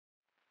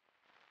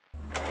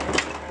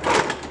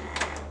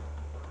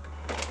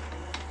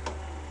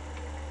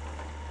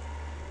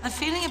The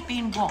feeling of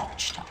being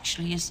watched,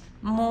 actually, is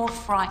more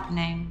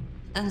frightening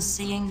than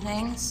seeing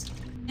things.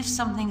 If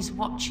something's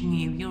watching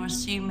you, you're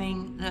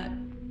assuming that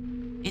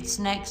its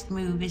next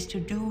move is to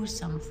do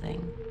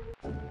something.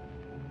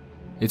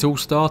 It all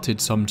started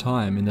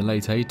sometime in the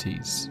late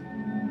 80s,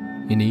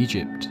 in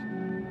Egypt.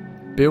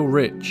 Bill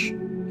Rich,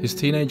 his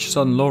teenage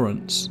son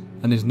Lawrence,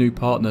 and his new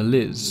partner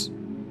Liz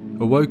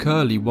awoke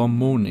early one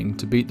morning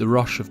to beat the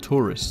rush of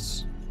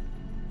tourists.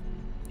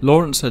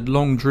 Lawrence had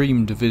long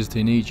dreamed of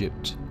visiting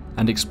Egypt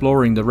and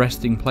exploring the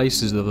resting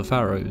places of the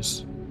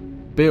pharaohs.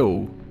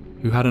 Bill,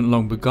 who hadn't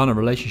long begun a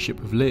relationship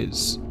with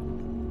Liz,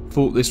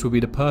 thought this would be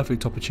the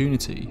perfect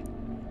opportunity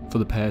for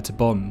the pair to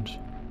bond.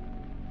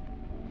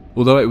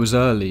 Although it was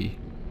early,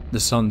 the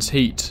sun's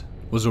heat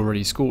was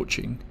already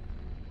scorching.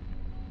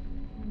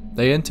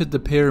 They entered the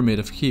pyramid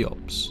of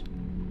Cheops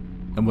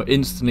and were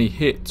instantly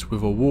hit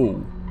with a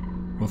wall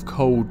of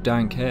cold,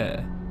 dank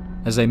air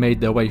as they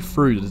made their way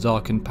through the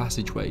darkened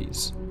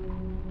passageways,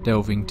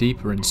 delving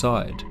deeper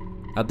inside.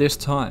 At this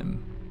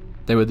time,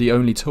 they were the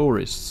only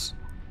tourists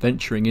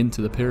venturing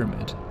into the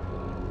pyramid.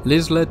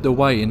 Liz led the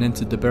way and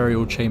entered the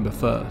burial chamber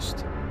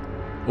first.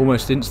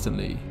 Almost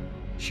instantly,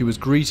 she was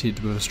greeted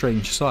with a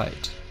strange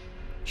sight.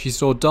 She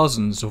saw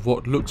dozens of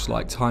what looked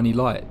like tiny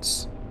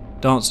lights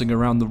dancing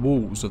around the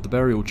walls of the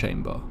burial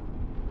chamber,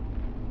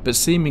 but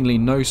seemingly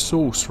no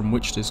source from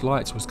which this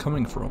light was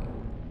coming from.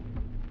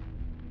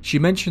 She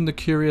mentioned the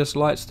curious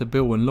lights to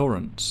Bill and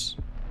Lawrence,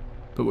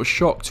 but was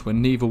shocked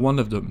when neither one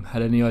of them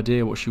had any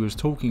idea what she was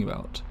talking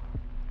about.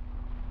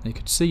 They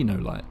could see no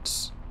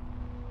lights.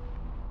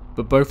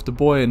 But both the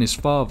boy and his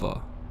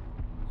father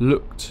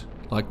looked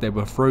like they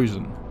were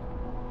frozen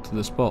to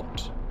the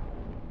spot.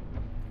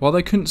 While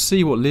they couldn't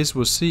see what Liz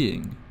was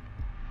seeing,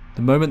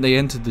 the moment they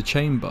entered the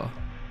chamber,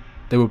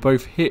 they were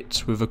both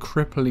hit with a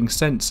crippling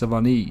sense of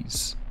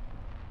unease.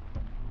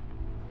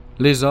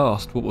 Liz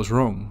asked what was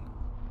wrong,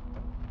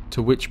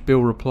 to which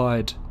Bill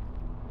replied,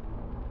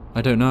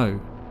 "I don't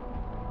know.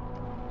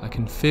 I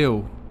can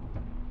feel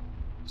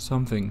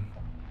something."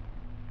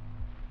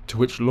 To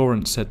which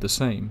Lawrence said the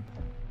same.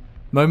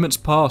 Moments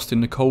passed in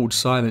the cold,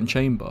 silent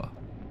chamber,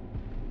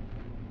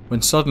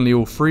 when suddenly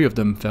all three of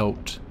them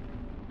felt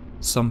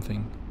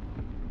something.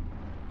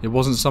 It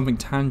wasn't something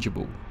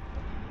tangible.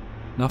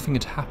 Nothing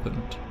had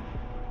happened.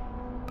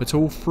 But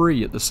all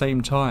three at the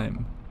same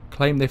time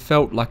claimed they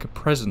felt like a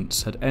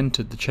presence had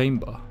entered the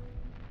chamber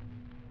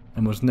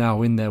and was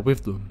now in there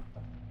with them.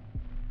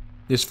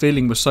 This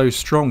feeling was so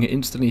strong it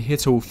instantly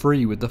hit all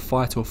three with the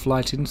fight or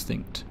flight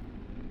instinct,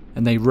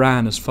 and they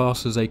ran as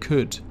fast as they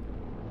could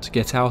to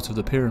get out of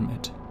the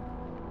pyramid.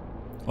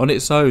 On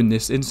its own,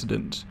 this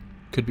incident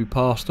could be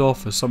passed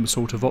off as some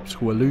sort of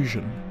optical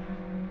illusion,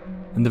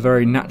 and the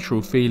very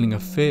natural feeling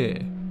of fear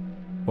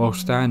while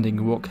standing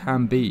in what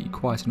can be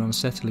quite an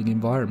unsettling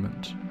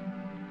environment.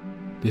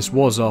 This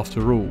was,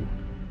 after all,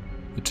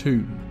 a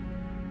tomb.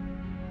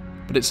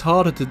 But it's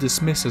harder to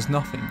dismiss as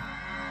nothing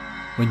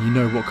when you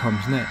know what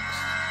comes next.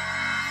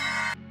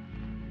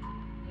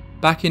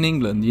 Back in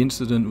England, the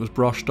incident was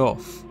brushed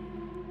off,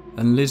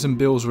 and Liz and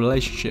Bill's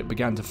relationship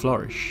began to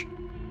flourish.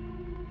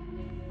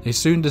 They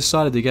soon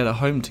decided to get a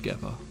home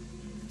together,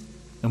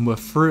 and were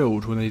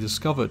thrilled when they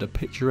discovered a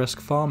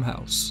picturesque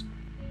farmhouse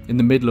in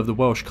the middle of the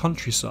Welsh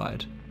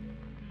countryside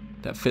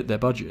that fit their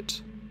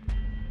budget.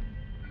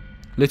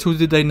 Little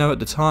did they know at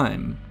the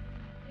time,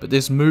 but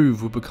this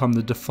move would become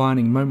the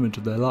defining moment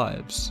of their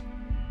lives.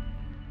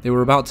 They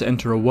were about to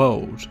enter a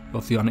world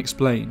of the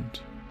unexplained,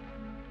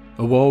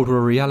 a world where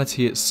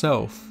reality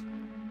itself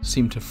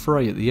seemed to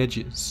fray at the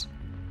edges.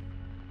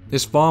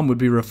 This farm would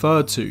be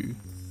referred to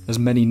as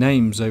many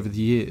names over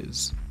the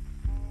years: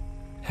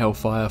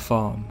 Hellfire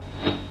Farm,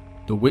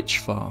 the Witch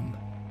Farm,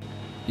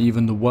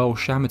 even the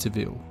Welsh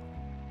Amityville.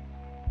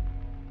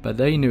 But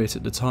they knew it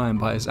at the time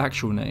by its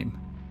actual name,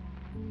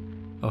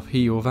 of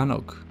Heol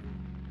Fanog.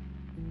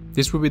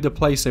 This would be the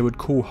place they would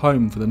call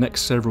home for the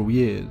next several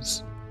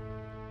years,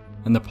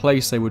 and the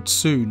place they would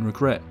soon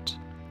regret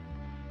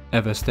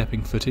ever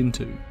stepping foot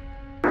into.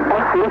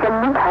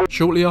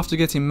 Shortly after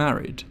getting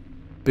married,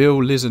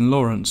 Bill, Liz and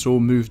Lawrence all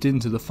moved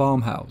into the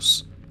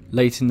farmhouse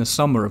late in the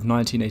summer of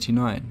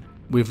 1989,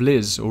 with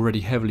Liz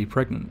already heavily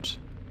pregnant.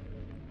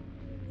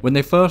 When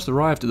they first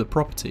arrived at the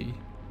property,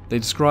 they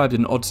described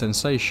an odd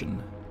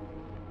sensation.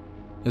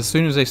 As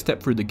soon as they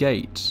stepped through the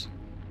gate,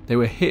 they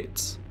were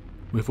hit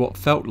with what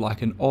felt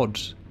like an odd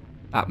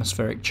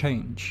atmospheric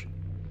change.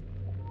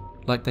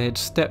 Like they had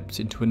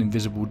stepped into an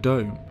invisible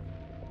dome,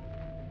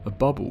 a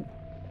bubble,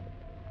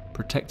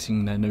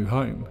 protecting their new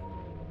home.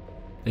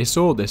 They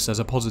saw this as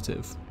a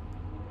positive.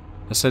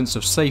 A sense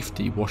of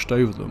safety washed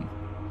over them.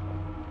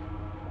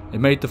 It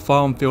made the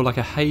farm feel like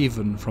a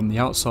haven from the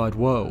outside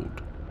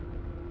world,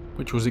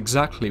 which was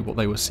exactly what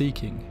they were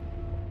seeking.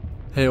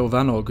 Heol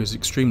Fanog is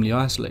extremely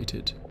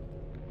isolated.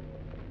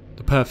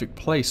 The perfect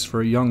place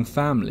for a young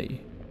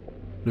family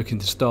looking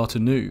to start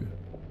anew.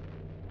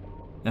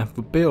 And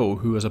for Bill,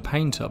 who was a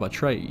painter by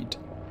trade,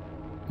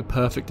 the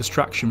perfect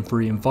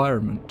distraction-free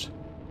environment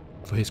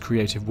for his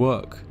creative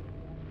work.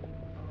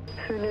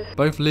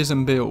 Both Liz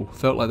and Bill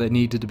felt like they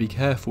needed to be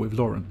careful with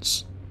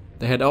Lawrence.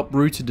 They had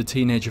uprooted the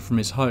teenager from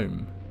his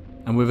home,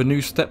 and with a new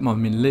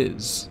stepmom in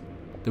Liz,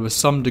 there was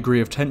some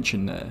degree of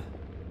tension there.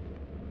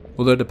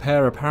 Although the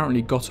pair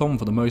apparently got on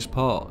for the most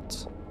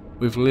part,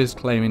 with Liz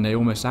claiming they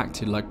almost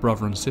acted like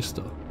brother and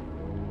sister.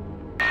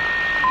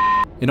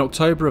 In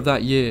October of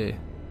that year,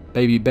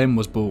 baby Ben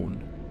was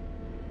born,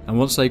 and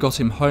once they got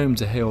him home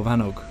to Heol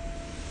Fanog,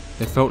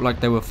 they felt like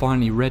they were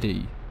finally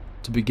ready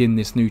to begin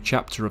this new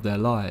chapter of their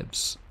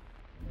lives.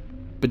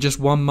 But just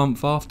 1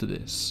 month after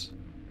this,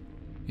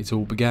 it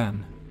all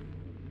began.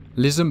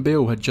 Liz and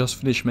Bill had just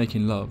finished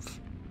making love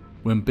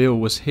when Bill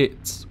was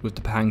hit with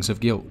the pangs of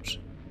guilt,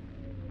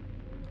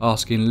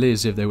 asking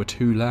Liz if they were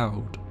too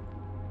loud,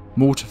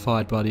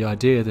 mortified by the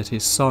idea that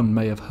his son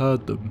may have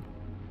heard them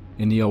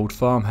in the old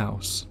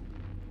farmhouse,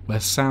 where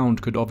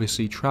sound could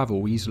obviously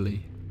travel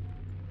easily.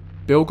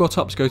 Bill got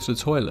up to go to the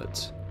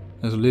toilet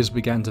as Liz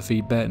began to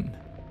feed Ben.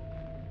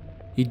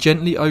 He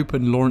gently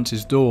opened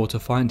Lawrence's door to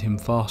find him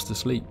fast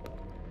asleep.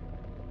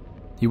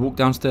 He walked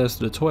downstairs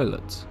to the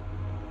toilet.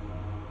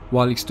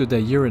 While he stood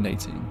there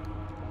urinating,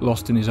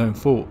 lost in his own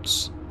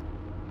thoughts,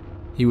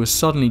 he was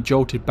suddenly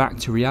jolted back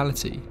to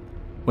reality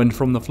when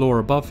from the floor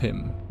above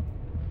him,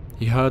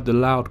 he heard the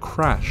loud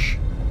crash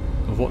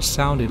of what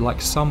sounded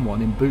like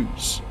someone in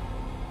boots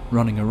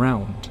running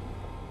around.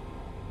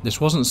 This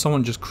wasn't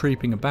someone just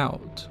creeping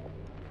about.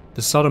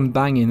 The sudden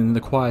banging in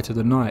the quiet of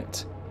the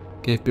night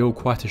gave Bill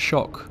quite a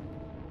shock.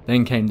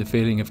 Then came the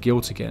feeling of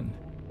guilt again.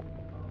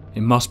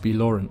 It must be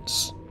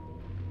Lawrence.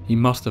 He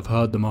must have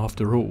heard them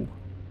after all.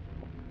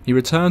 He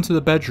returned to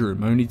the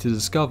bedroom only to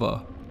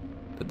discover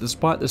that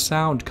despite the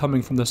sound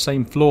coming from the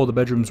same floor the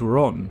bedrooms were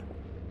on,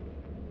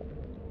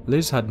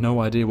 Liz had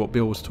no idea what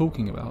Bill was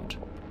talking about.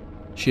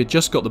 She had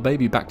just got the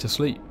baby back to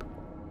sleep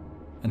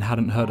and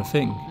hadn't heard a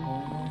thing.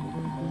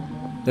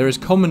 There is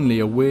commonly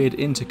a weird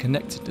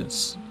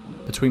interconnectedness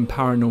between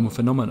paranormal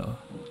phenomena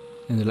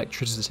and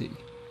electricity.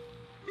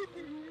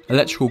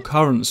 Electrical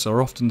currents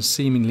are often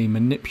seemingly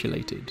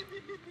manipulated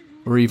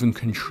or even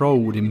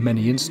controlled in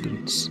many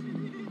instances,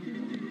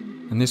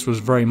 and this was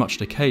very much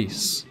the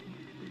case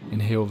in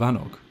Heol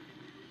Fanog.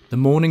 The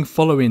morning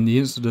following the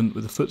incident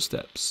with the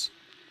footsteps,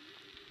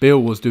 Bill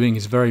was doing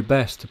his very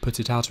best to put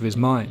it out of his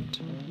mind.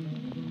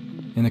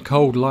 In the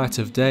cold light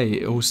of day,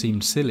 it all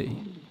seemed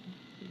silly,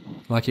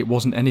 like it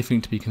wasn't anything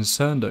to be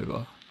concerned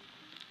over.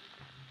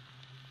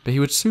 But he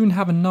would soon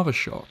have another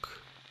shock.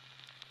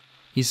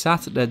 He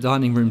sat at their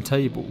dining room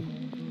table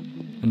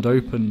and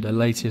opened their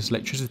latest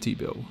electricity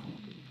bill.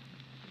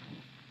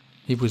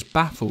 He was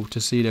baffled to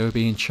see they were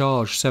being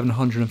charged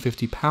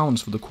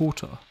 £750 for the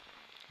quarter.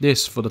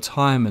 This, for the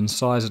time and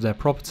size of their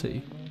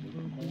property,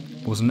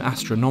 was an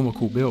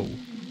astronomical bill.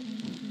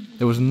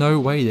 There was no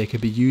way they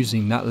could be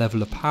using that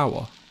level of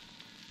power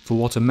for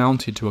what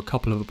amounted to a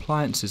couple of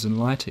appliances and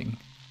lighting.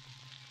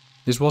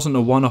 This wasn't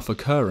a one-off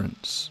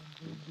occurrence.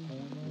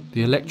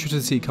 The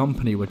electricity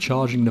company were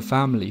charging the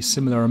family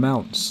similar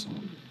amounts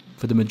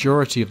for the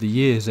majority of the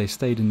years they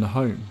stayed in the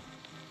home,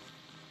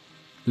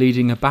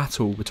 leading a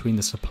battle between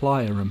the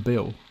supplier and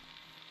Bill.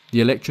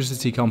 The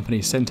electricity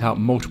company sent out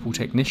multiple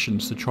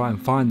technicians to try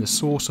and find the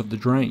source of the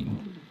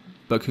drain,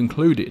 but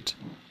concluded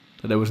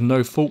that there was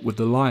no fault with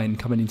the line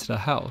coming into the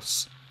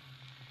house.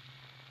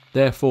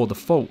 Therefore, the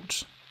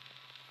fault,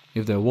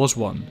 if there was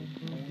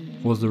one,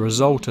 was the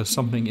result of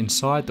something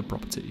inside the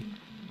property,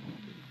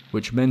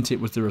 which meant it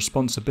was the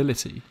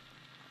responsibility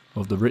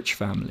of the rich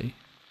family.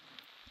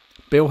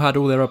 Bill had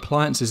all their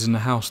appliances in the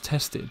house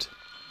tested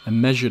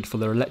and measured for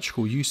their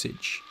electrical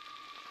usage.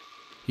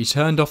 He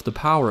turned off the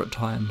power at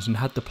times and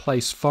had the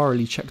place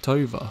thoroughly checked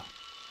over,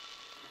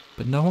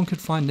 but no one could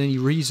find any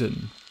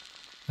reason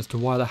as to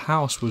why the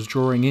house was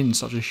drawing in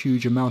such a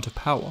huge amount of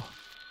power.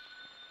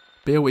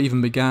 Bill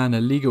even began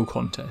a legal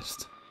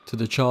contest to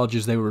the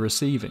charges they were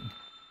receiving.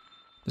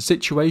 The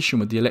situation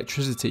with the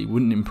electricity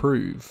wouldn't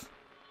improve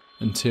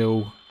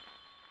until,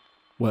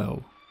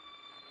 well,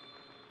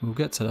 we'll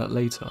get to that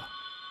later.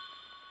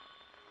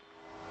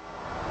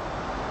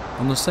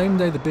 On the same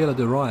day the bill had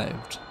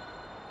arrived,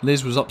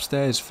 Liz was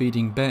upstairs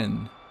feeding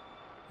Ben,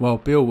 while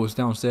Bill was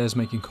downstairs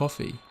making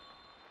coffee.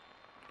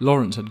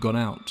 Lawrence had gone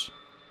out.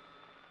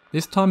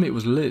 This time it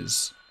was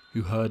Liz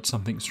who heard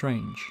something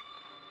strange.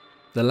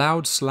 The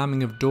loud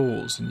slamming of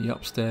doors in the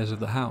upstairs of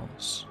the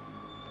house.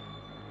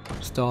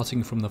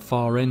 Starting from the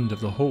far end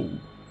of the hall,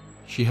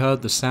 she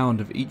heard the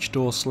sound of each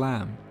door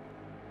slam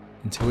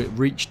until it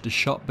reached the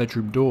shut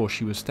bedroom door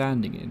she was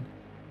standing in.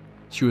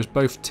 She was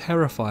both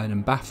terrified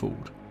and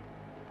baffled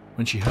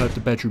when she heard the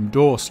bedroom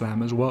door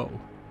slam as well.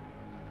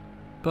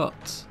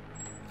 But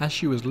as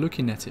she was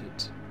looking at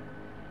it,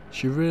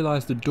 she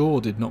realised the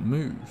door did not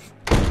move,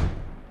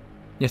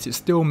 yet it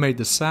still made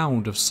the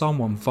sound of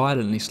someone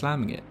violently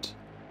slamming it.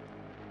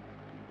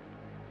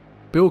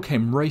 Bill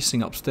came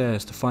racing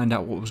upstairs to find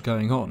out what was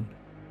going on,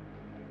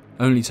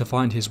 only to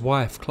find his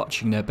wife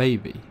clutching their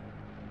baby,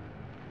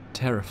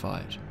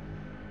 terrified.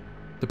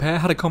 The pair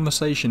had a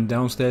conversation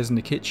downstairs in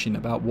the kitchen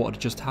about what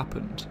had just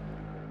happened,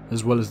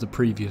 as well as the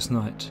previous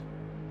night,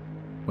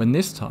 when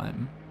this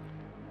time,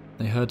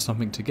 they heard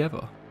something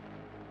together.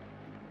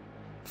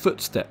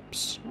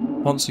 Footsteps,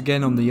 once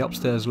again on the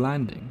upstairs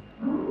landing.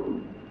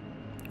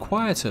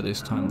 Quieter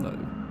this time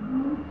though,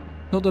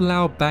 not the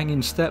loud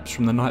banging steps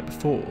from the night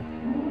before.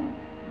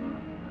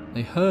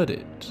 They heard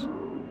it,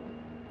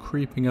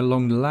 creeping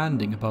along the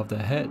landing above their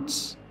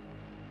heads.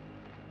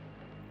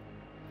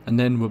 And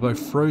then were both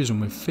frozen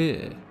with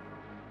fear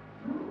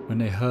when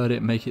they heard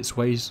it make its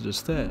way to the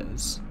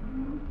stairs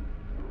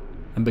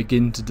and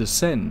begin to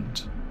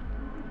descend,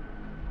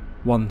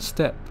 one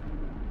step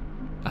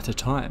at a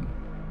time.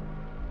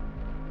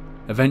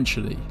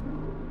 Eventually,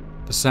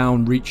 the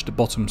sound reached the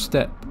bottom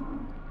step,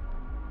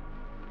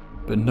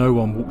 but no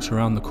one walked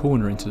around the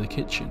corner into the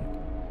kitchen.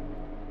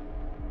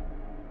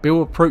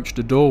 Bill approached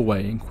the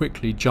doorway and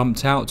quickly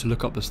jumped out to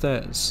look up the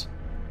stairs.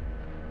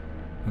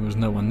 There was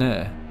no one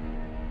there.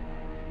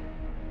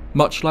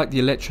 Much like the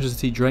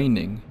electricity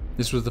draining,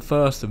 this was the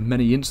first of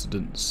many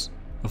incidents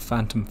of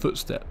phantom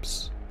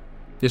footsteps.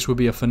 This would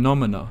be a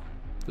phenomena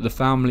that the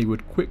family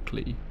would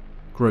quickly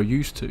grow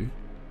used to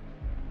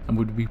and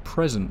would be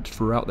present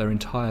throughout their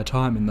entire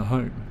time in the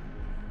home.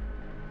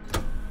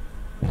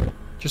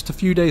 Just a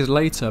few days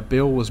later,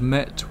 Bill was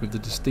met with the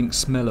distinct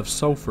smell of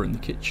sulphur in the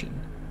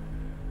kitchen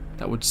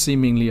that would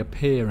seemingly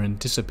appear and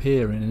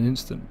disappear in an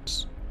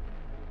instant.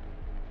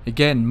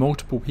 Again,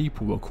 multiple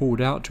people were called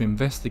out to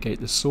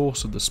investigate the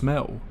source of the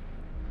smell,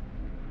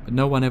 but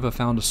no one ever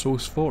found a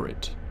source for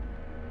it.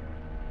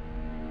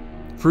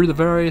 Through the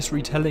various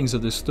retellings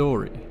of this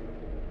story,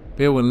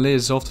 Bill and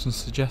Liz often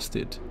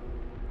suggested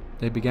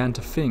they began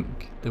to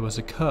think there was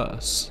a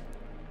curse,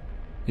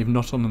 if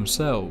not on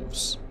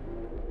themselves,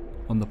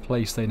 on the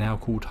place they now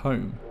called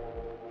home.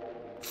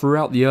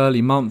 Throughout the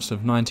early months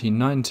of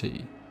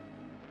 1990,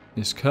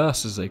 this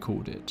curse, as they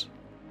called it,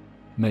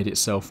 made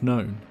itself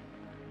known.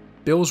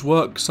 Bill's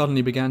work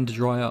suddenly began to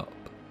dry up.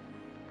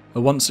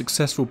 A once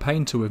successful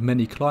painter with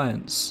many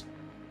clients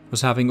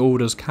was having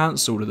orders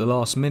cancelled at the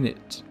last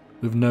minute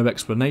with no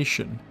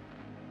explanation,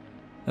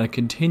 and a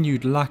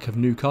continued lack of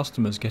new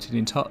customers getting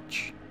in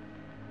touch.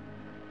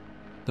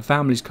 The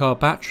family's car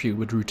battery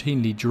would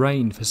routinely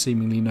drain for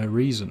seemingly no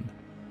reason.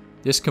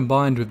 This,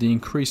 combined with the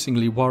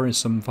increasingly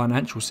worrisome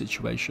financial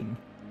situation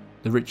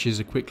the Riches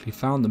had quickly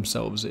found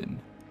themselves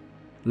in,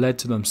 led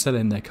to them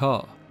selling their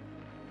car,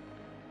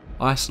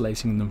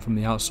 isolating them from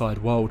the outside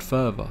world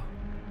further.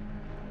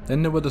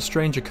 Then there were the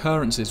strange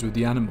occurrences with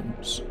the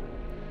animals.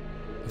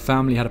 The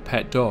family had a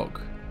pet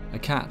dog, a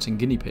cat and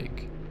guinea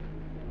pig,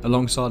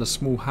 alongside a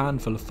small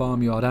handful of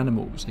farmyard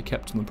animals they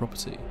kept on the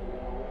property.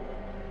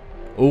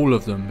 All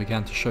of them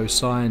began to show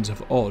signs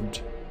of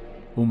odd,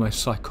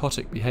 almost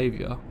psychotic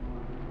behaviour.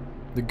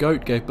 The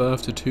goat gave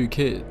birth to 2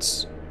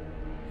 kids,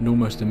 and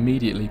almost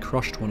immediately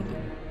crushed one of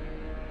them.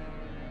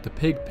 The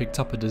pig picked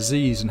up a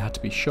disease and had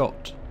to be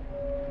shot.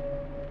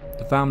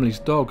 The family's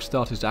dog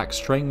started to act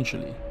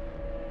strangely,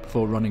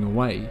 before running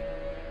away.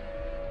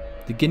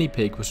 The guinea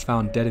pig was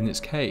found dead in its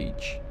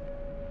cage,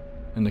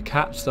 and the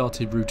cat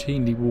started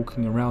routinely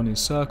walking around in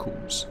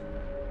circles,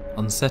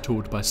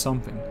 unsettled by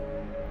something.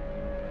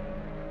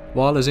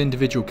 While as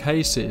individual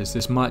cases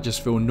this might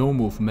just feel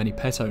normal for many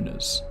pet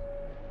owners,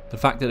 the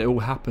fact that it all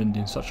happened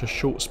in such a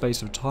short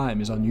space of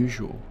time is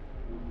unusual.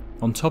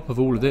 On top of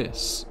all of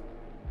this,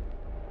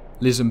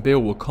 Liz and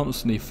Bill were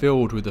constantly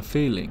filled with the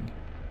feeling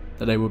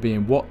that they were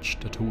being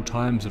watched at all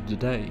times of the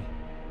day,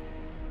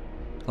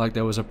 like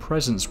there was a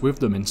presence with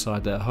them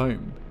inside their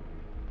home.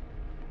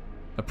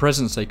 A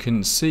presence they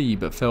couldn't see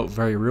but felt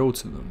very real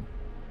to them.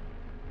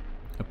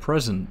 A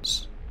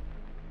presence,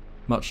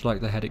 much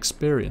like they had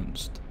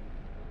experienced,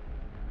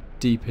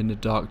 deep in the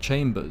dark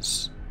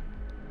chambers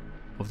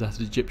of that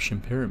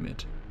Egyptian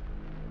pyramid.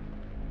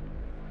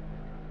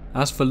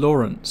 As for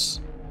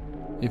Lawrence,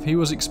 if he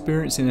was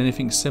experiencing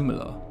anything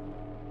similar,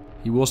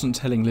 he wasn't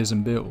telling Liz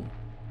and Bill.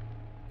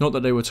 Not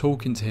that they were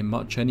talking to him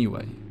much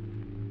anyway.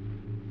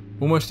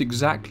 Almost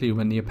exactly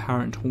when the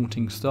apparent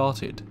haunting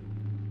started,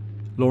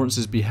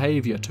 Lawrence's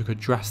behaviour took a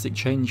drastic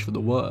change for the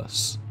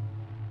worse.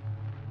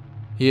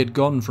 He had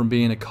gone from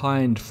being a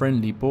kind,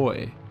 friendly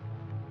boy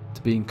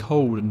to being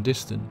cold and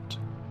distant,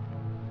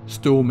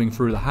 storming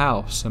through the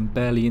house and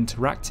barely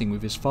interacting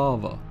with his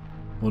father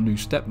or new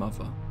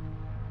stepmother.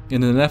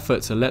 In an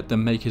effort to let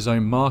them make his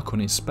own mark on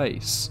his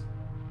space,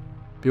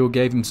 Bill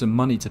gave him some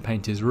money to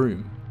paint his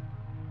room.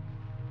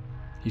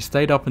 He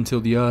stayed up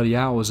until the early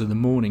hours of the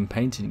morning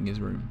painting his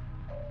room.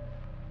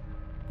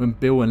 When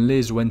Bill and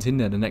Liz went in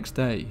there the next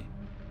day,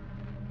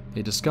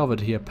 they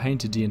discovered he had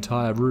painted the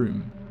entire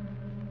room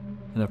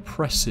an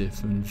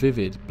oppressive and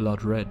vivid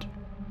blood red.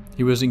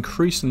 He was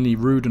increasingly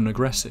rude and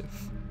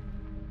aggressive,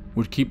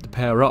 would keep the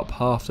pair up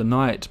half the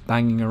night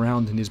banging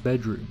around in his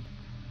bedroom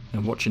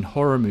and watching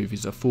horror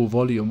movies at full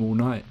volume all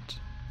night.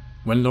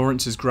 When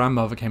Lawrence's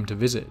grandmother came to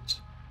visit,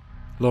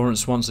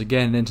 Lawrence once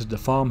again entered the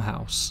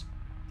farmhouse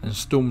and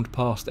stormed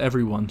past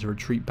everyone to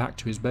retreat back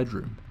to his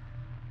bedroom.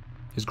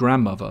 His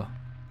grandmother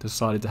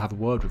decided to have a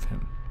word with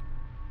him.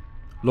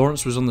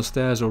 Lawrence was on the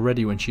stairs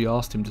already when she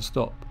asked him to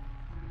stop.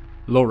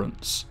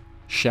 Lawrence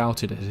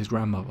shouted at his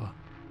grandmother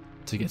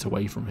to get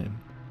away from him.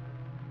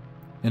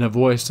 in a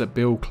voice that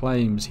Bill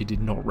claims he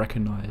did not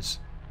recognise.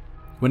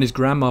 When his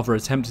grandmother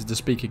attempted to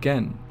speak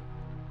again,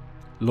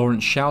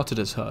 Lawrence shouted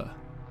at her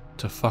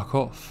to fuck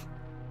off,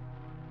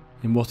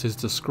 in what is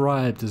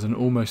described as an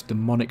almost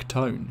demonic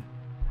tone,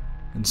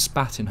 and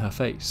spat in her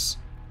face,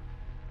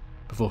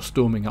 before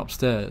storming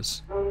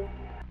upstairs.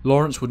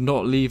 Lawrence would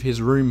not leave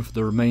his room for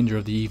the remainder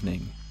of the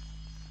evening,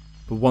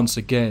 but once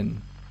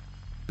again,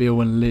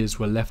 Bill and Liz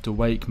were left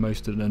awake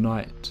most of the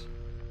night,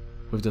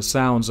 with the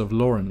sounds of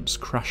Lawrence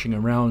crashing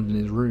around in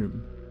his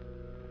room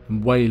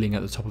and wailing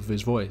at the top of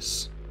his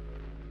voice.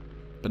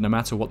 But no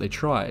matter what they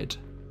tried,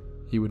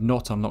 he would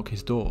not unlock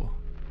his door.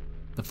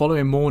 The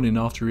following morning,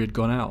 after he had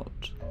gone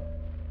out,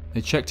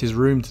 they checked his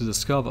room to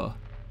discover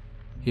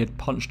he had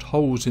punched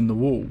holes in the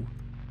wall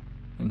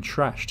and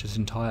trashed his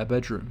entire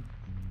bedroom.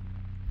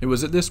 It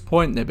was at this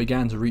point they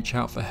began to reach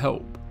out for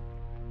help,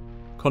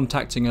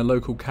 contacting a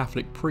local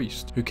Catholic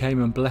priest who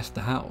came and blessed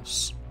the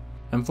house,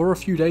 and for a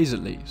few days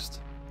at least,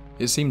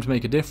 it seemed to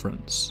make a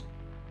difference.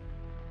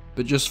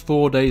 But just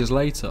 4 days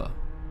later,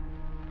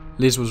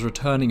 Liz was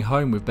returning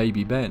home with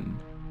baby Ben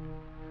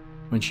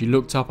when she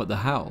looked up at the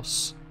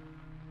house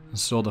and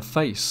saw the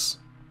face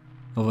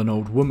of an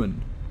old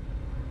woman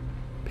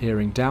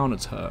peering down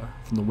at her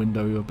from the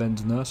window of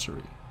Ben's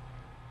nursery.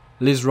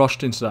 Liz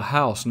rushed into the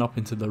house and up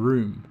into the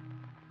room,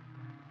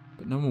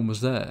 but no one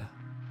was there.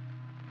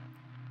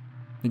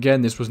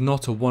 Again, this was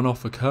not a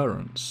one-off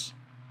occurrence.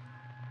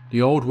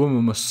 The old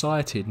woman was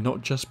sighted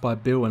not just by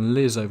Bill and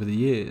Liz over the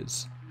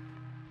years,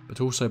 but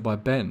also by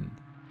Ben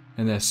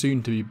and their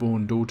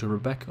soon-to-be-born daughter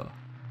Rebecca,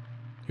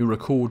 who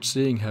recalled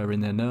seeing her in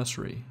their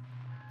nursery.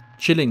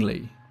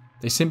 Chillingly,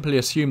 they simply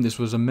assumed this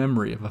was a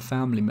memory of a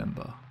family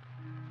member,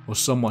 or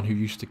someone who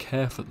used to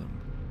care for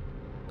them,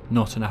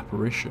 not an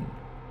apparition.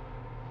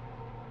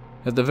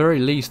 At the very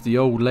least, the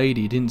old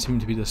lady didn't seem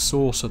to be the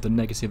source of the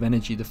negative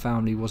energy the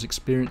family was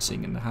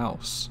experiencing in the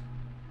house.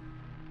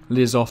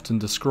 Liz often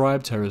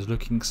described her as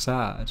looking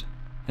sad,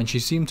 and she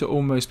seemed to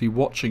almost be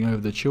watching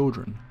over the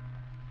children,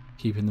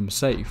 keeping them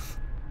safe.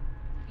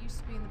 I used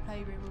to be in the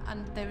playroom,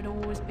 and there would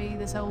always be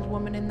this old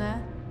woman in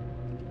there.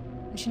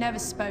 And she never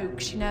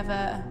spoke, she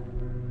never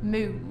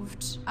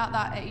moved. At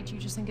that age, you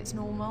just think it's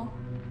normal.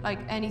 Like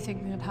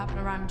anything could happen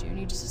around you, and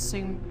you just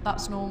assume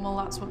that's normal,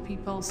 that's what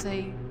people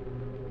see.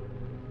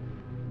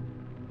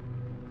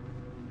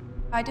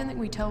 I don't think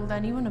we told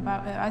anyone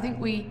about it. I think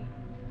we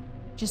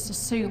just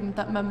assumed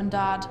that Mum and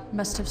Dad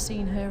must have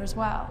seen her as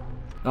well.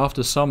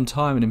 After some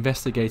time in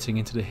investigating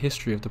into the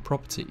history of the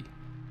property,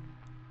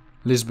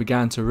 Liz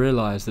began to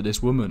realise that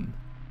this woman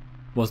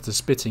was the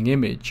spitting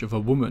image of a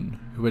woman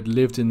who had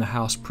lived in the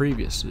house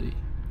previously,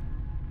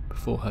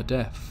 before her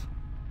death.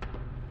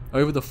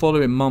 Over the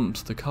following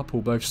months, the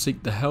couple both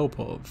sought the help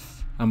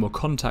of and were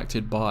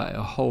contacted by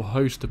a whole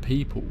host of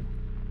people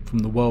from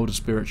the world of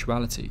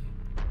spirituality.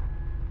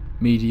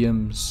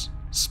 Mediums,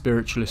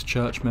 spiritualist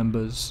church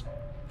members,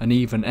 and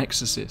even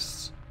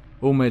exorcists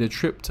all made a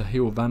trip to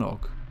Heol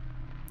Fanog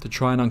to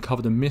try and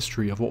uncover the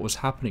mystery of what was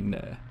happening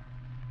there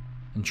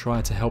and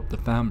try to help the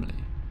family.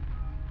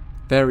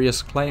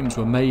 Various claims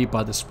were made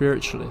by the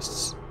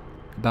spiritualists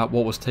about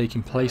what was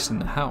taking place in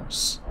the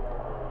house,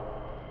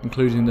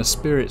 including the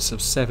spirits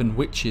of 7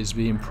 witches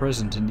being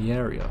present in the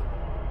area.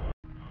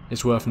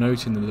 It's worth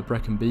noting that the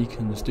Brecon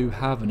Beacons do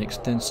have an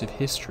extensive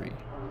history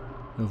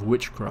of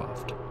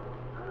witchcraft.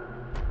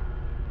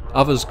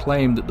 Others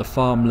claimed that the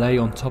farm lay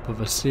on top of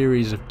a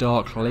series of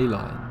dark ley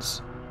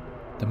lines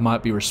that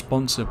might be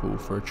responsible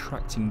for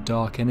attracting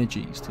dark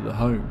energies to the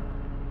home,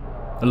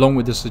 along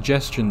with the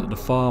suggestion that the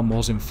farm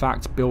was in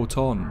fact built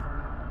on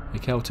a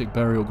Celtic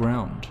burial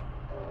ground.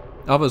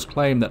 Others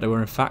claimed that there were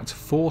in fact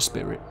 4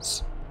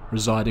 spirits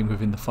residing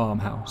within the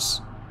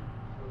farmhouse.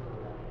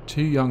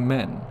 2 young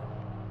men,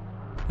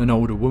 an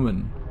older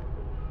woman,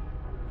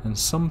 and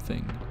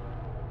something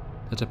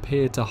that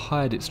appeared to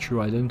hide its true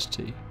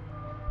identity.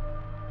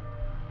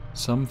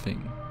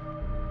 Something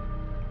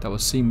that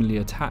was seemingly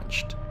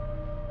attached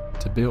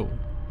to Bill.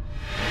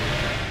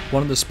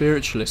 One of the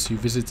spiritualists who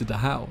visited the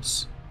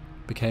house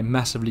became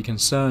massively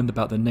concerned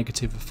about the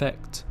negative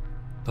effect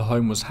the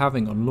home was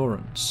having on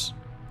Lawrence.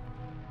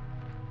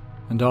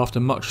 And after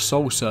much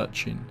soul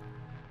searching,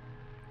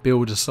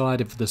 Bill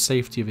decided for the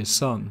safety of his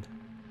son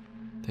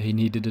that he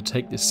needed to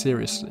take this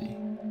seriously.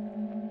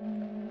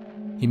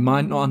 He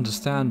might not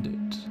understand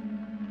it.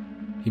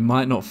 He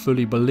might not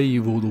fully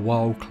believe all the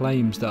wild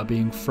claims that are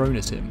being thrown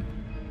at him,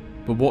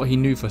 but what he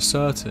knew for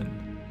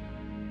certain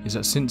is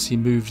that since he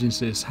moved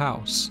into this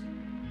house,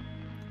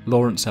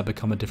 Lawrence had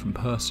become a different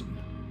person.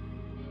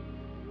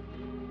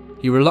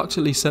 He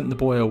reluctantly sent the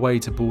boy away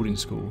to boarding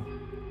school.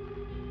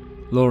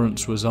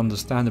 Lawrence was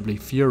understandably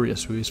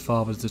furious with his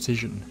father's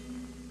decision,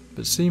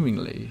 but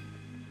seemingly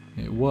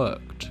it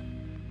worked.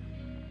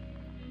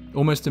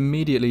 Almost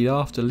immediately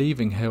after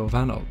leaving Heol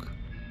Fanog,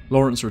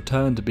 Lawrence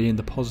returned to being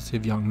the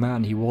positive young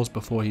man he was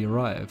before he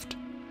arrived,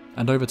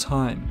 and over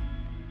time,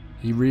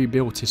 he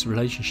rebuilt his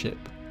relationship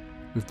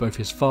with both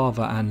his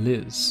father and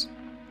Liz.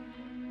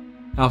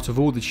 Out of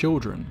all the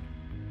children,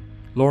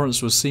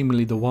 Lawrence was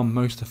seemingly the one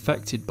most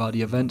affected by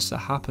the events that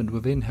happened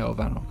within Heol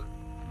Fanog,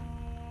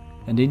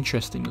 and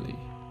interestingly,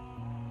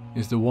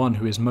 is the one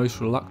who is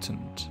most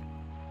reluctant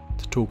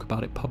to talk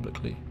about it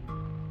publicly.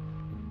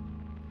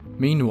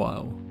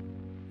 Meanwhile,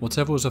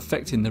 whatever was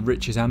affecting the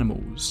Rich's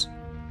animals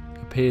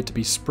appeared to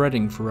be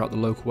spreading throughout the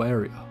local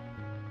area.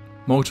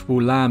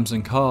 Multiple lambs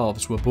and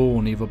calves were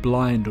born either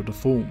blind or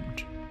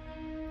deformed.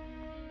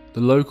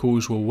 The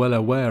locals were well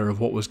aware of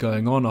what was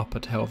going on up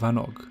at Heol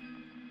Fanog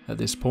at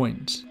this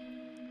point,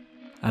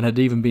 and had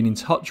even been in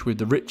touch with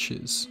the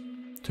Riches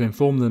to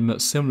inform them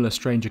that similar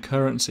strange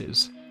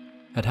occurrences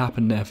had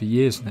happened there for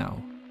years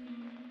now,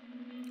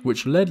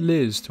 which led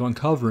Liz to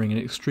uncovering an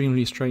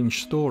extremely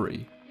strange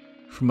story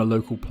from a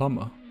local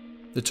plumber.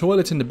 The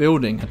toilet in the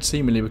building had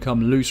seemingly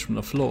become loose from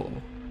the floor.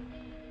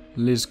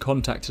 Liz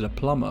contacted a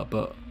plumber,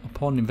 but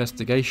upon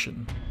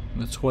investigation,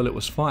 the toilet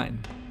was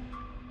fine,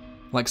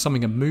 like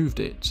something had moved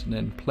it and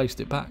then placed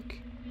it back.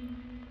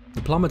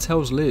 The plumber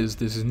tells Liz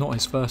this is not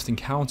his first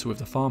encounter with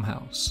the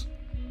farmhouse.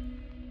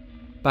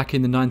 Back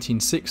in the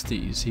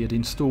 1960s, he had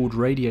installed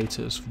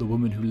radiators for the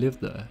woman who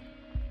lived there.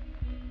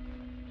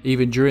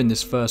 Even during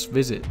this first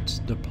visit,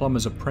 the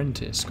plumber's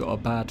apprentice got a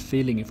bad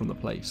feeling from the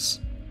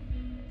place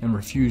and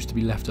refused to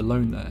be left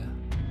alone there.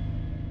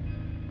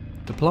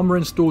 The plumber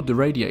installed the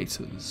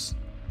radiators,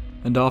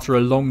 and after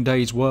a long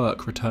day's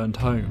work returned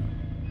home.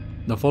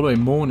 The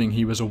following morning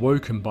he was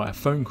awoken by a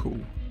phone call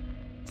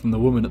from the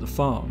woman at the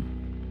farm.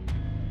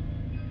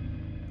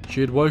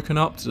 She had woken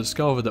up to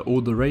discover that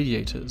all the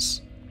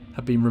radiators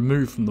had been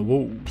removed from the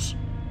walls.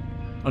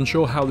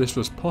 Unsure how this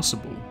was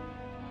possible,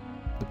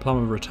 the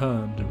plumber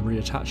returned and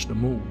reattached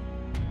them all.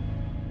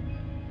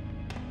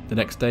 The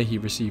next day he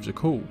received a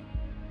call.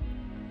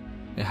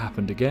 It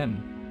happened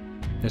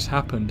again. This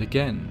happened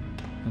again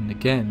and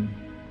again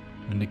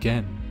and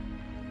again,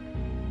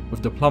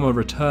 with the plumber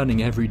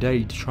returning every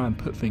day to try and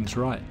put things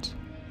right.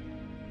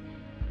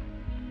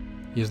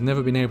 He has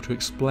never been able to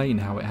explain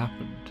how it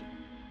happened.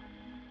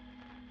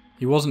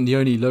 He wasn't the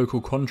only local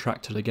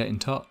contractor to get in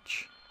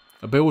touch.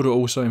 A builder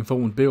also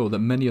informed Bill that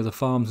many of the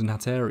farms in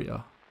that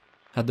area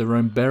had their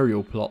own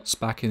burial plots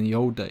back in the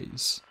old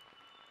days,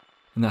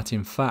 and that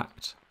in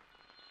fact,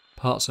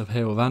 parts of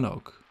Heol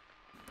Fanog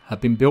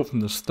had been built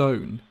from the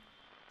stone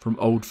from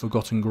old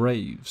forgotten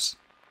graves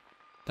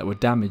that were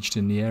damaged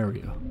in the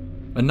area.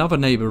 Another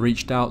neighbour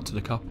reached out to the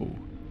couple.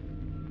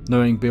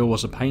 Knowing Bill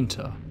was a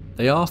painter,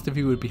 they asked if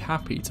he would be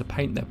happy to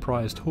paint their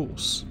prized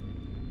horse.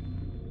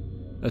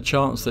 A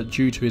chance that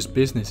due to his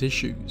business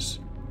issues,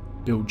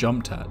 Bill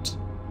jumped at.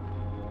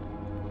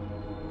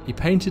 He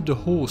painted the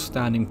horse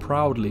standing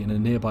proudly in a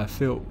nearby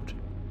field.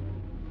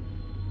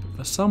 But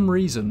for some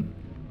reason,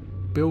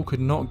 Bill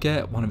could not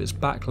get one of its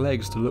back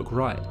legs to look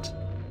right.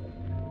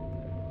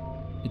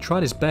 He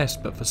tried his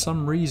best, but for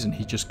some reason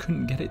he just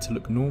couldn't get it to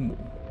look normal.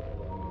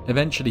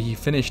 Eventually he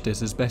finished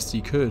it as best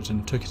he could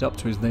and took it up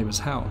to his neighbour's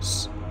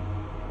house.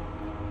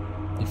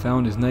 He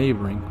found his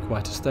neighbour in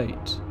quite a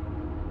state.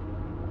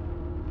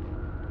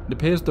 It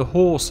appears the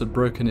horse had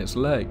broken its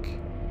leg,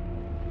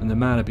 and the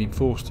man had been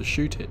forced to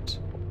shoot it.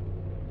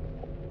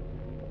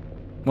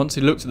 Once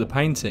he looked at the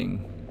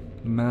painting,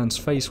 the man's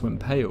face went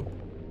pale.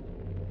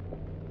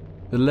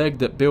 The leg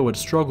that Bill had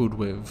struggled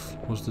with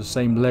was the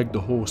same leg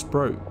the horse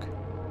broke.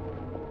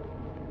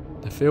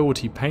 The field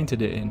he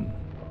painted it in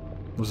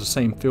was the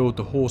same field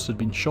the horse had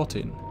been shot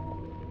in.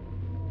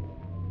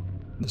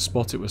 The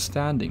spot it was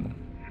standing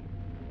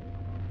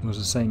was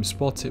the same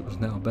spot it was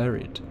now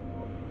buried.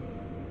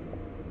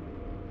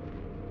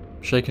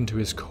 Shaken to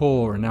his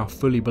core and now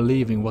fully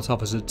believing what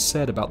others had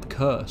said about the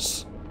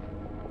curse,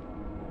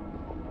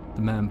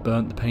 the man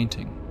burnt the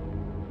painting.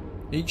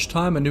 Each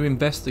time a new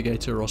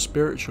investigator or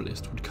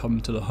spiritualist would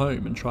come to the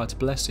home and try to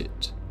bless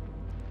it,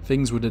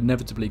 things would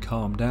inevitably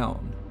calm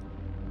down.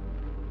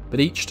 But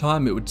each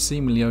time it would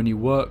seemingly only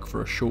work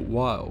for a short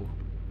while,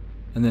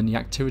 and then the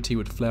activity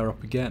would flare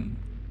up again.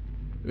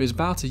 It was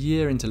about a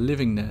year into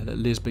living there that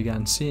Liz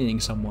began seeing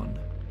someone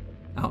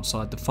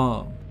outside the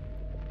farm,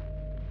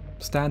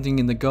 standing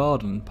in the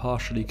garden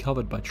partially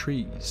covered by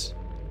trees.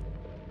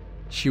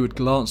 She would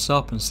glance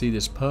up and see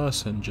this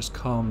person just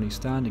calmly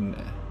standing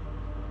there,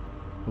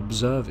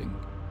 observing.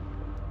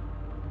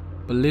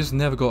 But Liz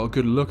never got a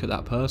good look at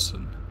that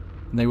person,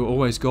 and they were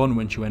always gone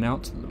when she went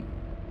out to them.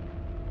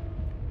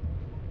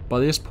 By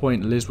this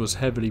point Liz was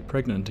heavily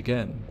pregnant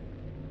again,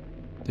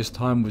 this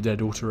time with their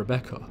daughter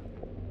Rebecca.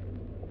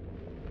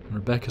 And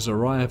Rebecca's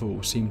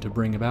arrival seemed to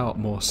bring about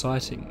more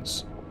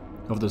sightings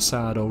of the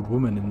sad old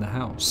woman in the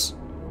house.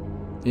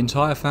 The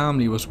entire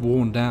family was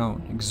worn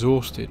down,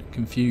 exhausted, and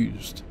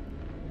confused.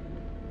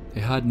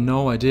 They had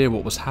no idea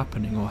what was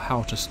happening or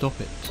how to stop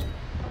it.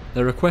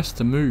 Their requests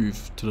to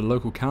move to the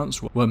local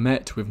council were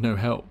met with no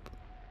help.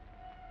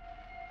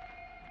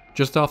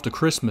 Just after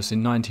Christmas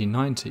in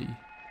 1990,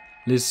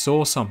 Liz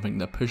saw something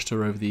that pushed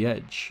her over the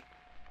edge.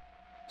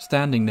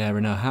 Standing there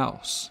in her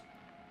house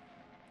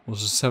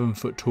was a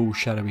 7-foot-tall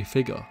shadowy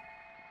figure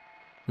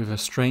with a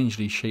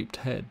strangely shaped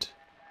head.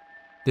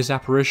 This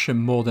apparition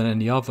more than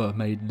any other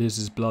made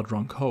Liz's blood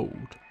run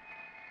cold.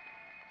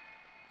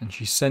 and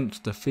she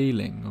sensed the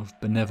feeling of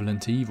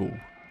benevolent evil.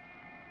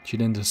 She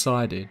then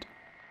decided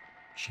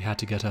she had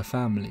to get her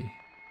family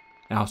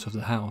out of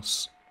the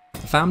house.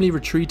 The family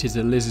retreated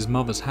to Liz's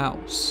mother's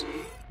house.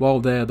 While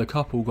there, the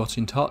couple got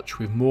in touch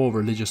with more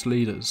religious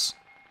leaders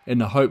in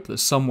the hope that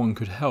someone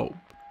could help.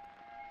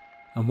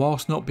 And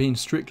whilst not being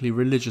strictly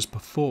religious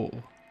before,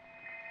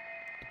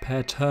 the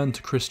pair turned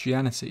to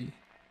Christianity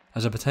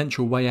as a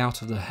potential way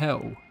out of the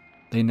hell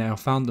they now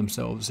found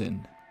themselves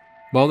in.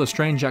 While the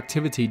strange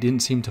activity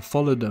didn't seem to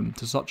follow them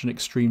to such an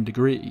extreme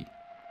degree,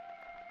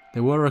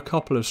 there were a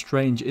couple of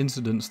strange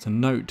incidents to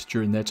note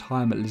during their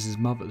time at Liz's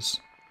mother's.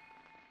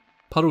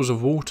 Puddles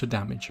of water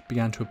damage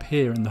began to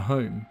appear in the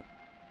home,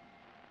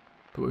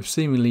 but with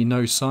seemingly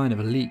no sign of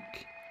a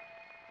leak.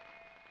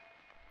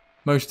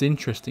 Most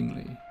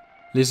interestingly,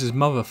 Liz's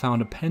mother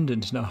found a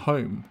pendant in her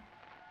home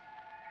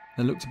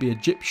that looked to be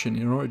Egyptian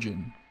in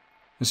origin.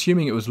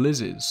 Assuming it was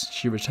Liz's,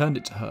 she returned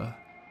it to her,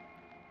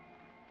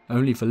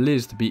 only for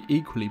Liz to be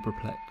equally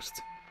perplexed.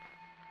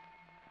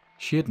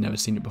 She had never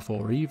seen it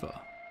before either.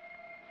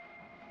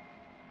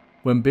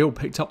 When Bill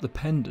picked up the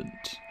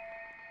pendant,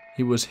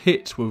 he was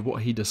hit with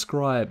what he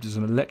described as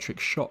an electric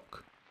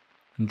shock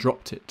and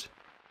dropped it.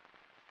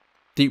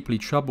 Deeply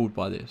troubled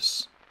by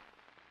this,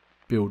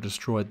 Bill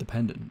destroyed the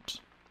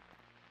pendant.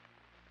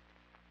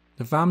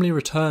 The family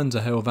returned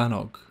to Heol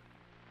Fanog,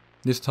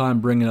 this time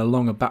bringing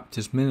along a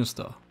Baptist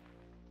minister,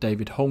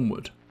 David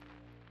Holmwood,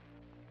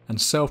 and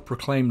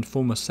self-proclaimed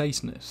former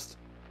Satanist,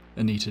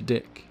 Anita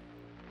Dick.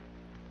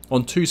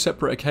 On 2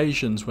 separate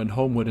occasions when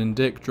Holmwood and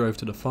Dick drove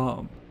to the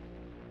farm,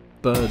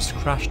 birds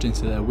crashed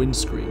into their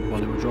windscreen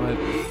while they were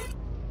driving.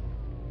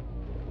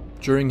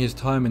 During his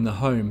time in the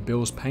home,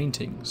 Bill's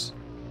paintings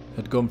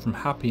had gone from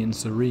happy and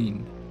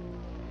serene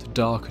to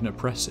dark and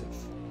oppressive.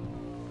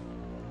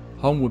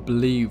 Holmwood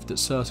believed that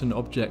certain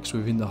objects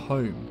within the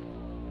home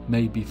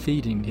may be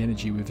feeding the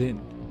energy within,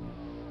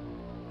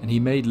 and he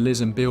made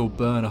Liz and Bill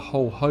burn a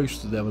whole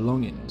host of their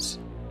belongings,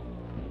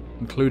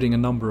 including a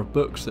number of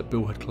books that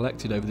Bill had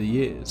collected over the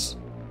years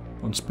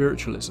on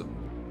spiritualism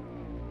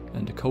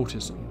and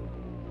occultism,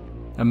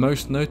 and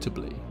most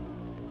notably,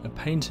 a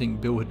painting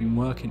Bill had been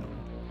working on,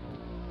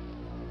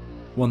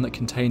 one that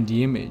contained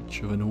the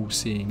image of an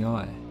all-seeing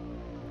eye.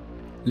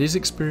 Liz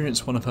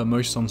experienced one of her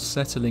most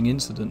unsettling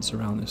incidents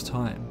around this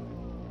time.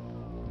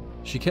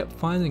 She kept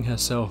finding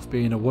herself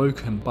being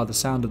awoken by the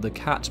sound of the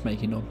cat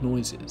making odd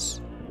noises,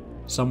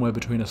 somewhere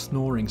between a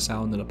snoring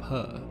sound and a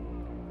purr.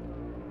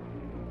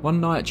 One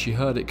night she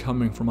heard it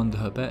coming from under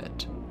her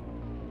bed.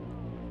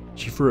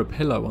 She threw a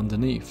pillow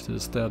underneath to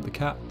disturb the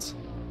cat,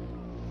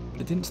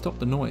 but it didn't stop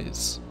the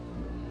noise.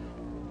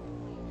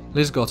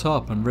 Liz got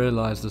up and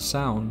realised the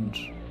sound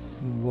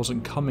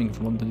wasn't coming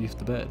from underneath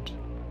the bed.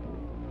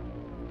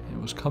 It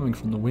was coming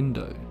from the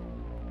window.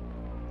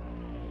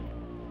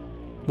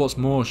 What's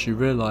more, she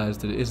realised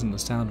that it isn't the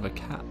sound of a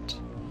cat.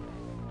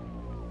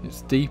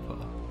 It's deeper,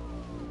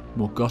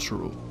 more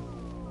guttural,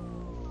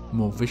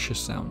 more vicious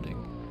sounding.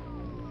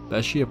 But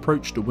as she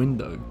approached the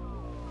window,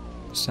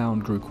 the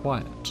sound grew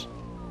quiet.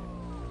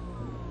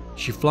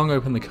 She flung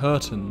open the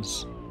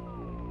curtains,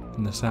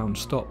 and the sound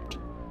stopped.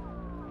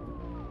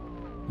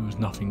 There was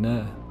nothing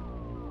there.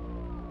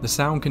 The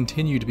sound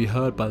continued to be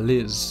heard by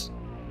Liz,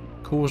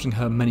 causing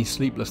her many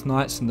sleepless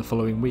nights in the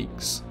following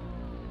weeks,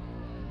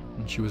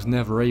 and she was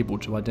never able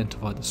to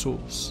identify the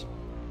source.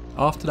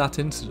 After that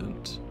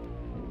incident,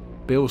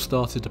 Bill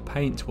started to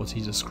paint what he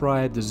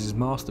described as his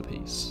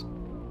masterpiece,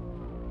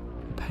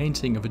 a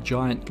painting of a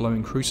giant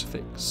glowing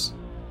crucifix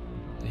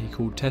that he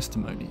called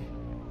Testimony.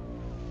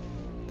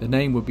 The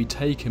name would be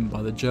taken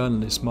by the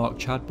journalist Mark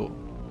Chadbourne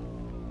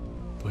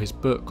for his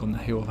book on the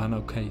Heol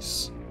Fanog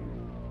case.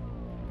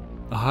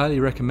 I highly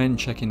recommend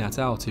checking that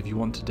out if you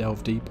want to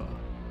delve deeper.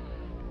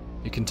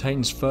 It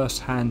contains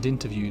first-hand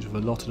interviews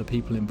with a lot of the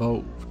people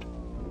involved,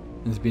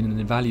 and has been an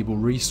invaluable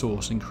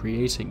resource in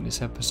creating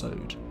this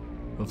episode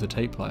of the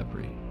tape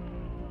library.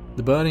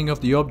 The burning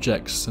of the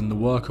objects and the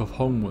work of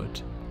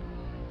Holmwood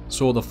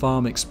saw the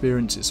farm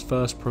experience its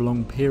first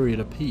prolonged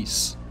period of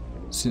peace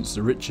since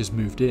the Riches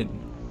moved in.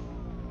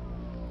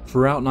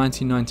 Throughout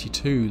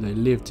 1992 they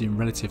lived in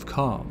relative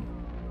calm,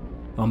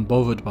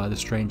 unbothered by the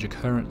strange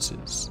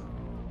occurrences.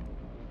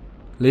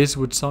 Liz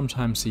would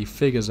sometimes see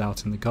figures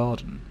out in the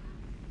garden,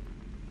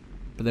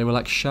 but they were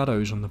like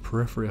shadows on the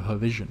periphery of her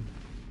vision.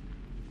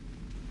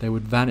 They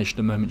would vanish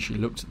the moment she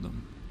looked at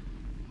them.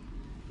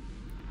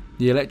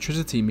 The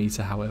electricity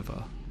meter,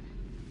 however,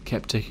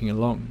 kept ticking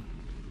along.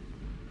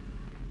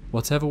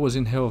 Whatever was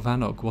in Heol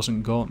Fanog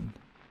wasn't gone.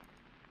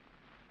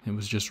 It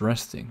was just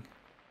resting.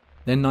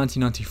 Then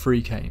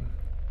 1993 came,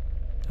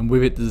 and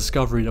with it the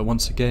discovery that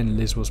once again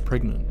Liz was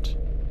pregnant.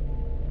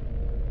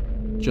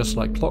 Just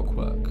like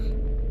clockwork,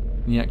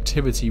 the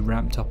activity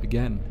ramped up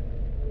again.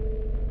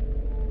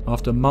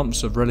 After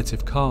months of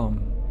relative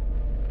calm,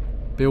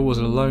 Bill was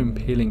alone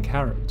peeling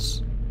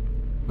carrots,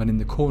 when in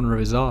the corner of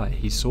his eye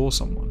he saw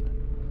someone.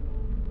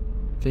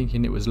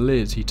 Thinking it was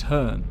Liz, he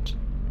turned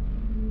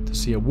to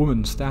see a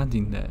woman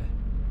standing there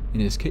in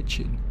his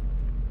kitchen.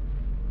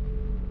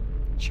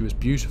 She was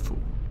beautiful,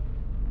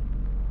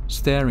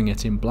 staring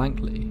at him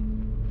blankly.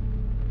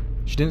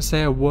 She didn't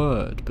say a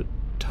word, but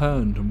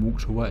turned and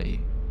walked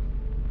away.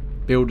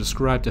 Bill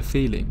described a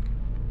feeling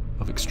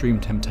of extreme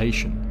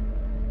temptation,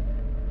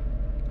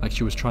 like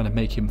she was trying to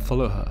make him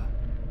follow her,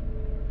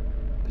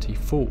 but he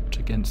fought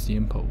against the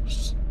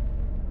impulse.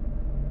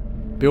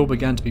 Bill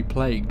began to be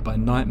plagued by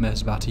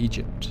nightmares about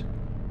Egypt.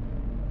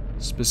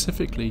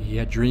 Specifically, he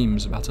had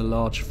dreams about a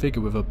large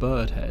figure with a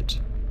bird head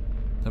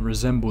that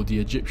resembled the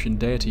Egyptian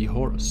deity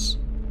Horus,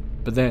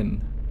 but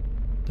then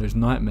those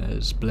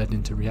nightmares bled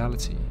into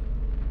reality.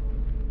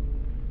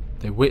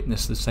 They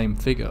witnessed the same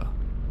figure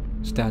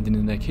standing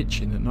in their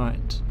kitchen at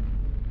night.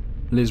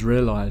 Liz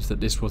realised that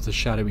this was the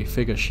shadowy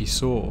figure she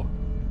saw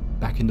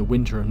back in the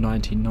winter of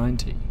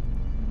 1990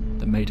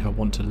 that made her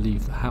want to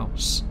leave the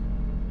house.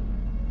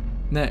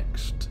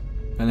 Next,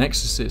 an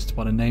exorcist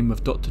by the name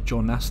of Dr.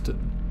 John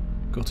Aston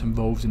got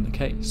involved in the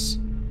case.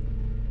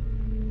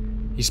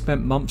 He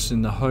spent months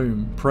in the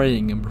home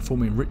praying and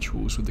performing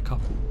rituals with the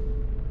couple.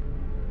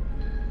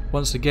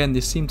 Once again,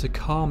 this seemed to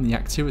calm the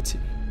activity,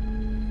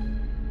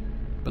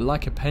 but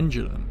like a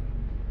pendulum,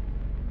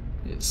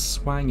 it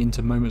swang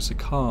into moments of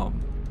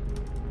calm,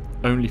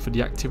 only for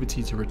the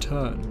activity to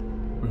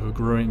return with a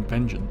growing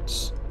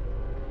vengeance.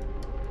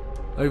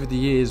 Over the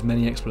years,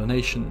 many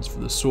explanations for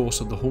the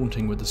source of the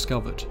haunting were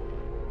discovered,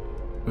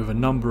 with a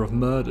number of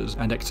murders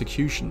and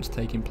executions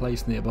taking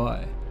place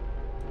nearby,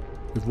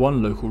 with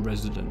one local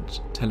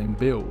resident telling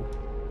Bill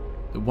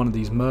that one of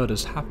these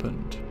murders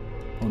happened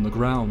on the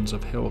grounds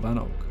of Heol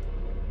Fanog.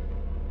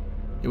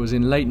 It was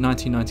in late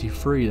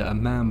 1993 that a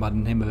man by the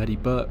name of Eddie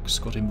Burks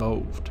got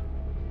involved.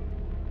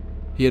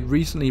 He had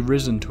recently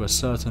risen to a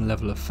certain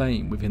level of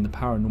fame within the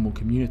paranormal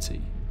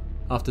community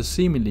after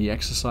seemingly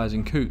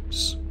exorcising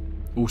Coots,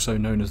 also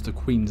known as the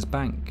Queen's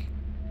Bank,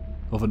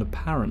 of an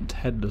apparent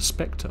headless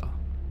spectre.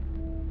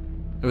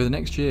 Over the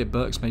next year,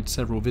 Burks made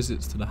several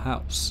visits to the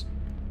house.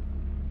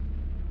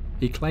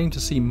 He claimed to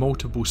see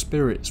multiple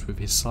spirits with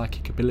his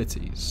psychic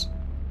abilities,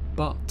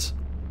 but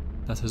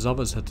that, as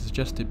others had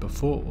suggested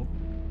before,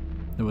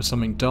 there was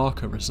something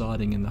darker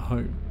residing in the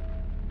home.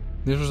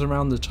 This was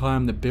around the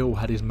time that Bill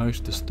had his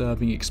most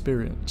disturbing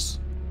experience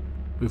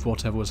with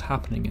whatever was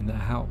happening in their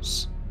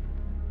house.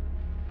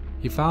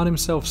 He found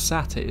himself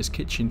sat at his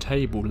kitchen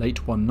table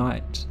late one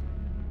night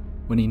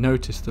when he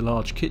noticed the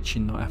large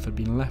kitchen knife had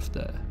been left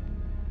there.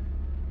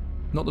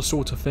 Not the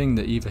sort of thing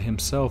that either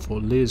himself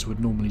or Liz would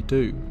normally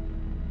do,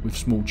 with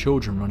small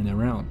children running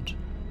around.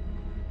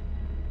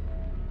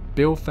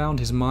 Bill found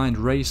his mind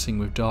racing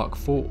with dark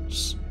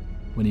thoughts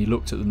when he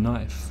looked at the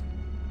knife.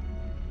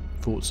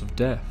 Thoughts of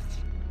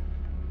death,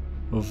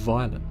 of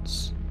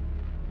violence,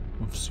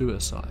 of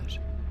suicide.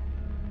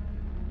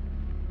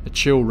 A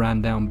chill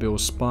ran down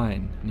Bill's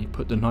spine and he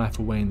put the knife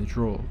away in the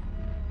drawer.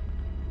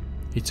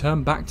 He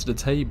turned back to the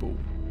table.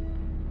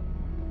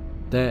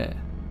 There,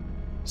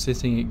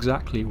 sitting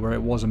exactly where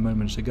it was a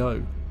moment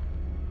ago,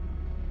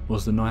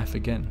 was the knife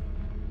again.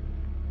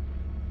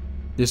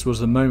 This was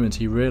the moment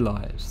he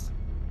realised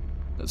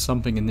that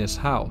something in this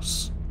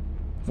house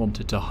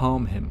wanted to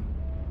harm him.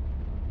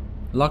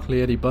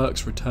 Luckily, Eddie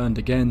Burks returned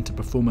again to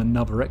perform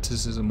another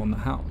exorcism on the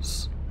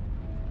house.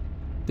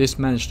 This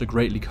managed to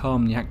greatly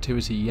calm the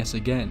activity yet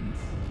again,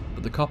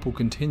 but the couple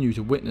continued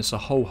to witness a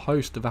whole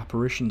host of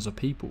apparitions of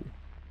people.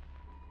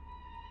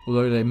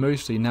 Although they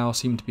mostly now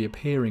seemed to be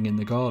appearing in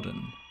the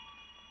garden,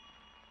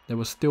 there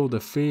was still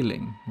the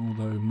feeling,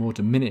 although more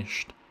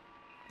diminished,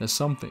 that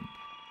something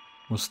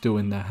was still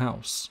in their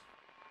house.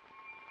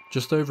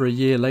 Just over a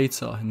year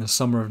later, in the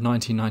summer of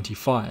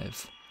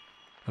 1995,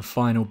 a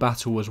final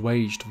battle was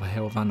waged for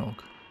Heol Fanog.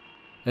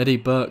 Eddie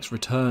Burks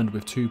returned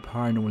with two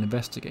paranormal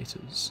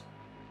investigators.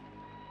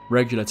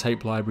 Regular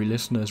Tape Library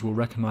listeners will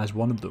recognise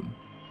one of them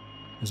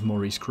as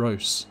Maurice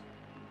Gross,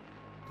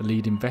 the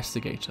lead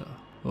investigator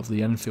of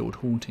the Enfield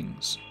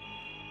hauntings.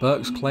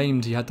 Burks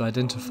claimed he had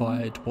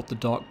identified what the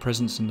dark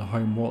presence in the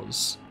home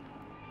was.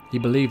 He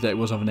believed that it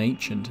was of an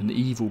ancient and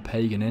evil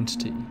pagan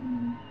entity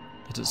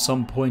that at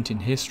some point in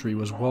history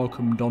was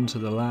welcomed onto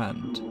the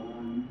land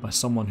by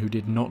someone who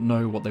did not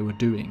know what they were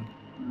doing.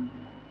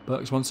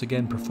 Burks once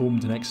again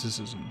performed an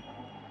exorcism,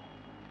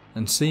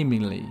 and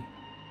seemingly,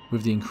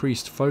 with the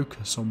increased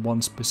focus on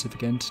one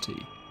specific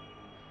entity,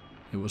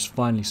 it was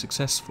finally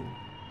successful.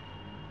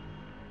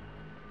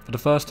 For the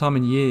first time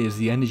in years,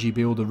 the energy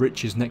bill the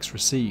Riches next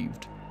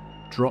received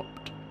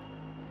dropped,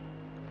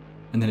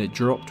 and then it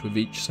dropped with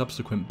each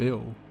subsequent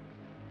bill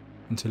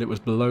until it was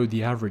below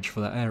the average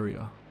for that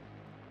area.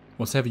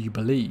 Whatever you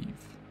believe,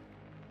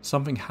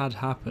 something had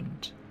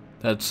happened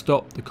that had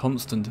stopped the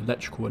constant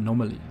electrical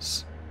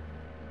anomalies.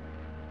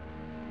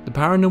 The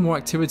paranormal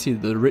activity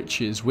that the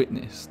Riches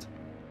witnessed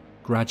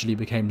gradually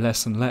became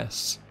less and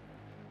less.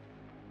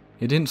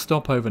 It didn't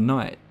stop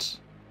overnight,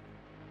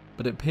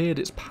 but it appeared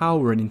its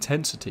power and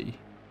intensity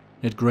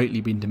had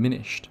greatly been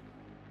diminished.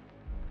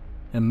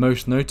 And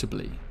most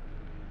notably,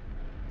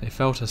 they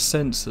felt a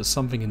sense that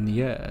something in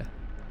the air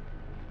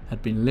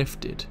had been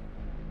lifted.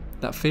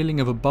 That feeling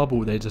of a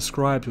bubble they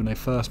described when they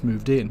first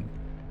moved in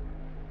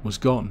was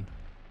gone.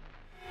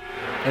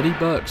 Eddie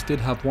Burks did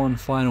have one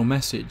final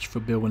message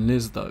for Bill and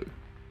Liz though.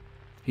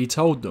 He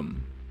told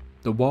them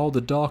that while the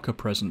darker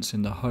presence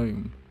in the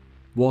home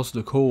was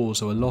the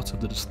cause of a lot of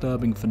the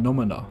disturbing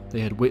phenomena they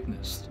had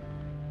witnessed,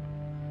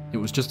 it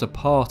was just a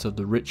part of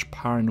the rich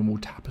paranormal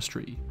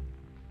tapestry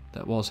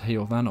that was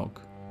Heol Fanog.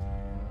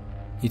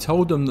 He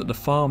told them that the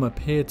farm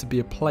appeared to be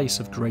a place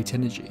of great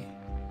energy,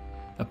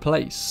 a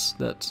place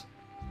that,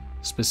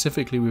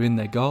 specifically within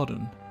their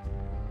garden,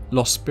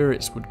 lost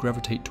spirits would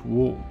gravitate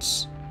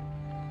towards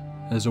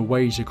as a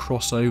way to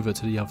cross over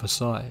to the other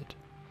side.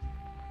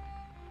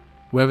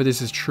 Whether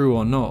this is true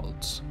or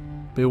not,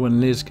 Bill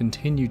and Liz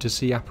continue to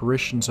see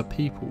apparitions of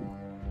people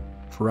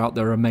throughout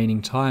their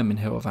remaining time in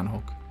Heol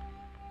Fanog,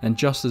 and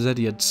just as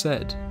Eddie had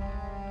said,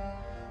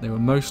 they were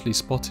mostly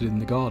spotted in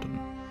the garden,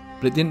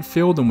 but it didn't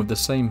fill them with the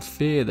same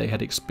fear they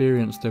had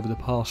experienced over the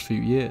past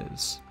few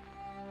years.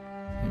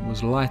 It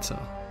was lighter,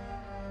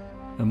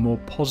 and more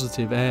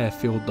positive air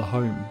filled the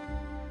home.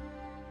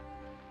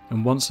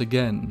 And once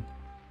again,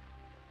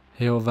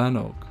 Heol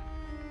Fanog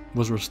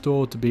was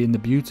restored to be in the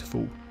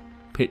beautiful,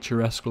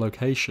 picturesque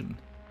location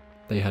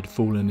they had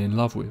fallen in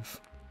love with.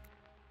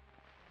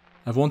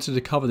 I've wanted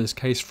to cover this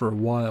case for a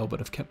while, but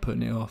I've kept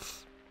putting it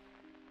off.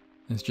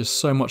 There's just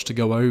so much to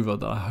go over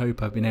that I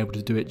hope I've been able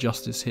to do it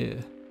justice here.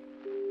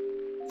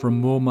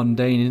 From more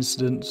mundane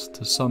incidents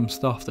to some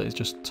stuff that is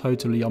just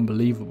totally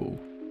unbelievable,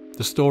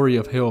 the story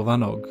of Heol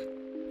Fanog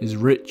is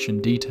rich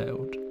and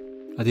detailed.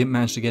 I didn't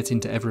manage to get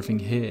into everything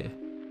here,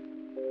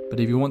 but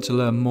if you want to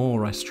learn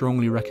more, I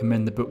strongly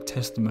recommend the book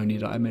Testimony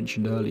that I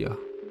mentioned earlier.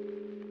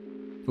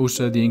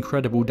 Also, the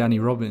incredible Danny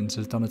Robbins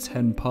has done a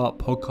 10-part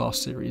podcast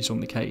series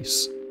on the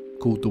case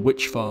called The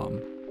Witch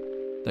Farm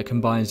that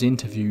combines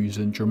interviews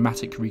and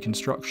dramatic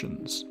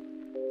reconstructions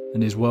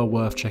and is well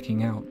worth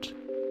checking out.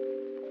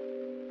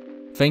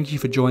 Thank you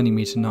for joining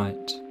me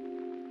tonight.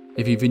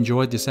 If you've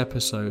enjoyed this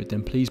episode,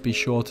 then please be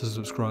sure to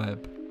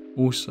subscribe.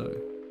 Also,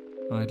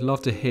 I'd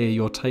love to hear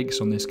your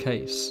takes on this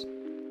case.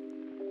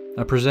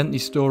 I present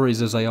these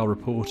stories as they are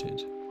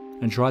reported,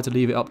 and try to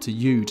leave it up to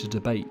you to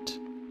debate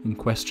and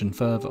question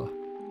further.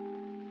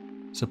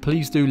 So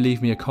please do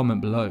leave me a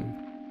comment below.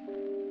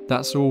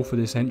 That's all for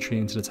this entry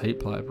into the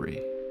tape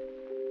library.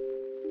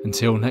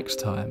 Until next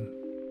time,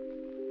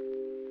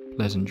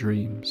 pleasant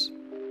dreams.